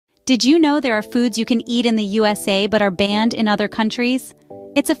Did you know there are foods you can eat in the USA but are banned in other countries?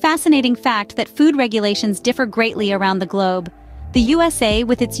 It's a fascinating fact that food regulations differ greatly around the globe. The USA,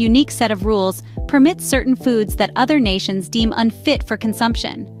 with its unique set of rules, permits certain foods that other nations deem unfit for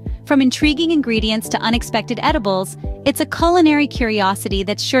consumption. From intriguing ingredients to unexpected edibles, it's a culinary curiosity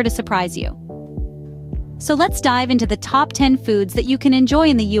that's sure to surprise you. So let's dive into the top 10 foods that you can enjoy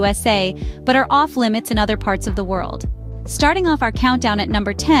in the USA but are off-limits in other parts of the world. Starting off our countdown at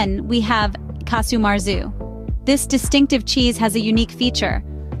number 10, we have casu marzu. This distinctive cheese has a unique feature: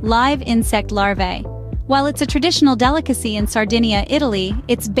 live insect larvae. While it's a traditional delicacy in Sardinia, Italy,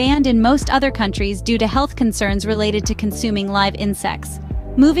 it's banned in most other countries due to health concerns related to consuming live insects.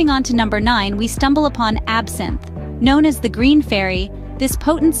 Moving on to number 9, we stumble upon absinthe. Known as the green fairy, this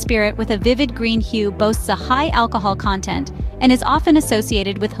potent spirit with a vivid green hue boasts a high alcohol content and is often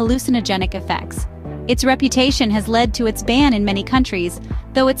associated with hallucinogenic effects. Its reputation has led to its ban in many countries,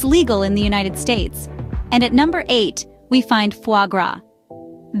 though it's legal in the United States. And at number 8, we find foie gras.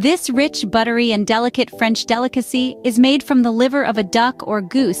 This rich, buttery, and delicate French delicacy is made from the liver of a duck or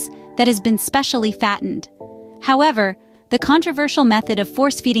goose that has been specially fattened. However, the controversial method of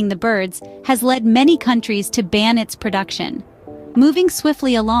force-feeding the birds has led many countries to ban its production. Moving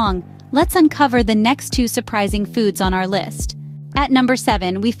swiftly along, let's uncover the next 2 surprising foods on our list. At number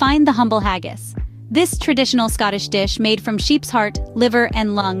 7, we find the humble haggis. This traditional Scottish dish made from sheep's heart, liver,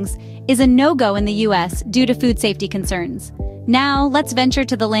 and lungs is a no-go in the US due to food safety concerns. Now, let's venture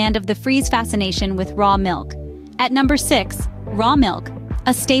to the land of the freeze fascination with raw milk. At number 6, raw milk,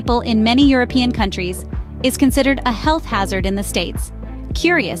 a staple in many European countries, is considered a health hazard in the States.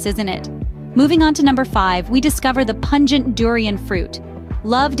 Curious, isn't it? Moving on to number 5, we discover the pungent durian fruit.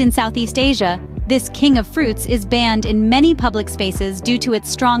 Loved in Southeast Asia, this king of fruits is banned in many public spaces due to its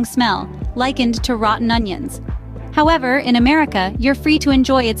strong smell, likened to rotten onions. However, in America, you're free to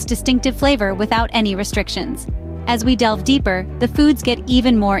enjoy its distinctive flavor without any restrictions. As we delve deeper, the foods get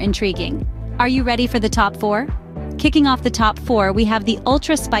even more intriguing. Are you ready for the top 4? Kicking off the top 4, we have the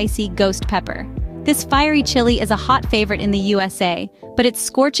ultra-spicy ghost pepper. This fiery chili is a hot favorite in the USA, but its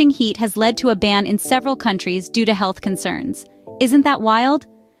scorching heat has led to a ban in several countries due to health concerns. Isn't that wild?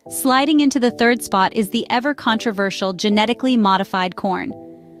 Sliding into the 3rd spot is the ever-controversial genetically modified corn.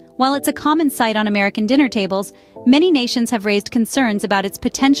 While it's a common sight on American dinner tables, many nations have raised concerns about its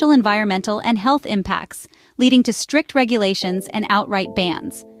potential environmental and health impacts, leading to strict regulations and outright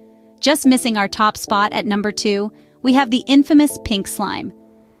bans. Just missing our top spot at number 2, we have the infamous pink slime.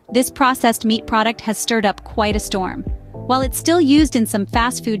 This processed meat product has stirred up quite a storm. While it's still used in some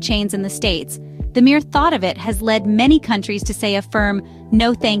fast food chains in the States, the mere thought of it has led many countries to say a firm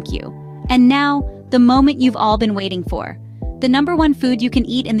no thank you. And now, the moment you've all been waiting for. The number 1 food you can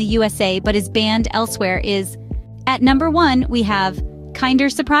eat in the USA but is banned elsewhere is... At number 1, we have Kinder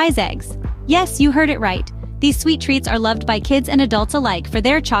Surprise eggs. Yes, you heard it right. These sweet treats are loved by kids and adults alike for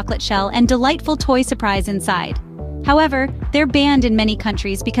their chocolate shell and delightful toy surprise inside. However, they're banned in many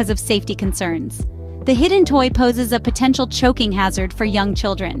countries because of safety concerns. The hidden toy poses a potential choking hazard for young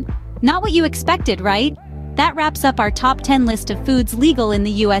children. Not what you expected, right? That wraps up our top 10 list of foods legal in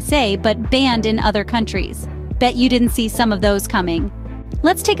the USA but banned in other countries. Bet you didn't see some of those coming.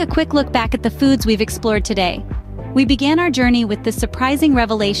 Let's take a quick look back at the foods we've explored today. We began our journey with the surprising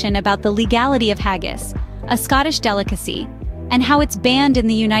revelation about the legality of haggis, a Scottish delicacy, and how it's banned in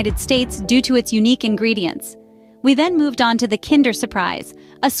the United States due to its unique ingredients. We then moved on to the Kinder Surprise,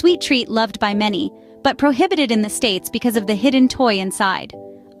 a sweet treat loved by many, but prohibited in the States because of the hidden toy inside.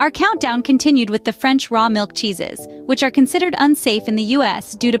 Our countdown continued with the French raw milk cheeses, which are considered unsafe in the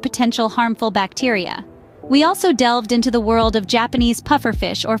US due to potential harmful bacteria. We also delved into the world of Japanese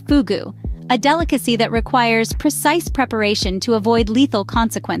pufferfish or fugu, a delicacy that requires precise preparation to avoid lethal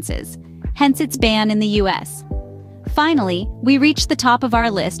consequences, hence its ban in the US. Finally, we reached the top of our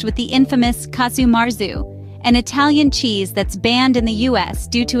list with the infamous casu marzu, an Italian cheese that's banned in the US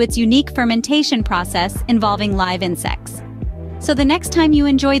due to its unique fermentation process involving live insects. So the next time you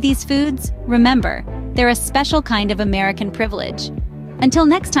enjoy these foods, remember, they're a special kind of American privilege. Until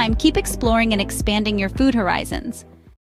next time, keep exploring and expanding your food horizons.